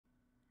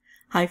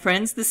Hi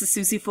friends, this is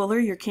Suzy Fuller,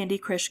 your Candy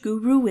Crush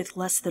guru, with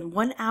less than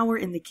 1 hour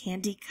in the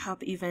Candy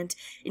Cup event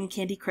in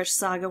Candy Crush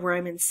Saga, where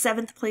I'm in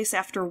 7th place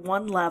after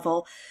 1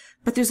 level.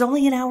 But there's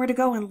only an hour to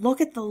go, and look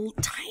at the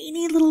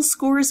tiny little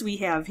scores we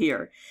have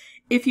here.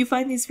 If you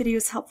find these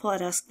videos helpful,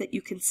 I'd ask that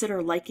you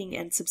consider liking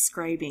and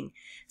subscribing.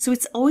 So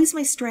it's always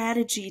my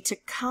strategy to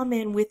come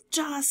in with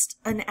just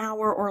an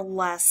hour or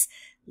less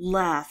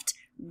left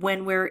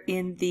when we're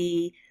in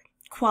the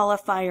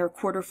qualifier,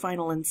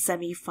 quarterfinal, and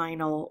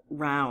semifinal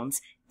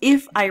rounds.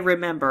 If I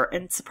remember,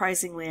 and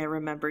surprisingly I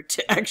remembered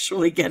to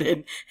actually get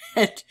in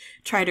and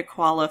try to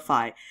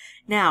qualify.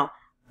 Now,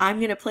 I'm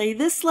going to play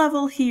this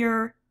level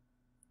here,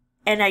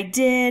 and I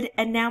did,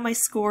 and now my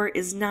score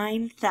is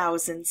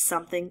 9,000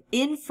 something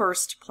in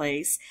 1st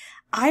place.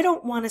 I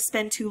don't want to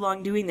spend too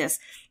long doing this.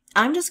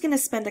 I'm just going to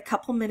spend a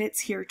couple minutes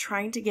here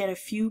trying to get a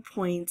few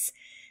points,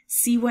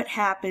 see what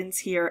happens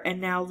here,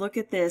 and now look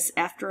at this.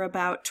 After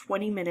about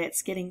 20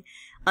 minutes, getting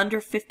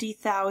under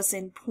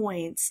 50,000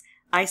 points,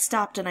 I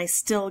stopped and I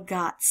still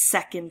got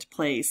 2nd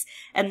place,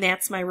 and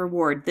that's my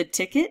reward. The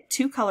ticket,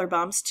 2 color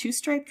bombs, 2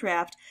 striped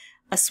draft,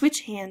 a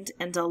switch hand,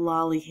 and a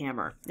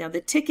lollyhammer. Now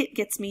the ticket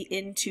gets me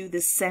into the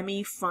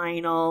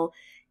semi-final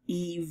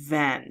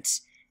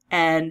event,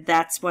 and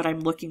that's what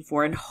I'm looking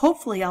for. And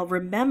hopefully I'll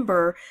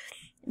remember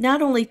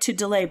not only to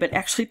delay, but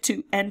actually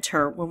to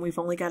enter when we've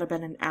only got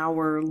about an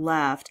hour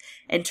left,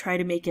 and try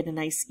to make it a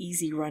nice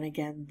easy run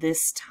again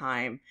this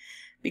time.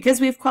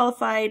 Because we've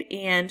qualified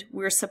and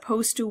we're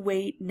supposed to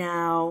wait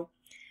now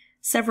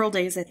several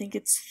days. I think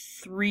it's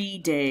 3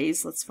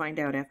 days. Let's find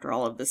out after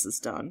all of this is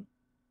done.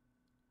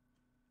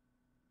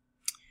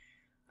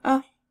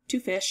 2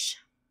 fish.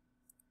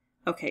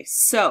 Okay,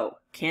 so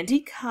Candy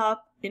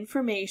Cup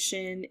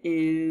information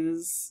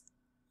is,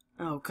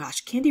 oh gosh,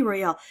 Candy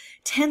Royale.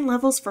 10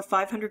 levels for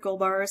 500 gold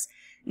bars.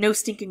 No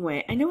stinking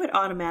way. I know it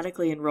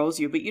automatically enrolls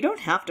you, but you don't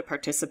have to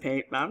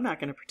participate. I'm not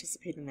going to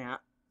participate in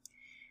that.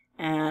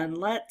 And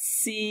let's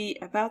see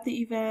about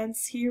the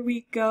events. Here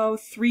we go.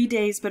 3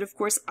 days, but of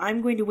course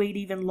I'm going to wait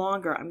even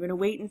longer. I'm going to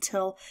wait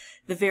until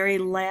the very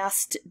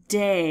last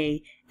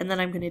day, and then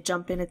I'm going to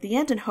jump in at the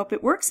end and hope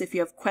it works. If you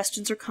have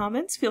questions or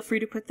comments, feel free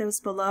to put those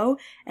below.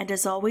 And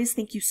as always,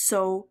 thank you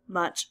so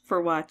much for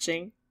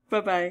watching.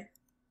 Bye-bye.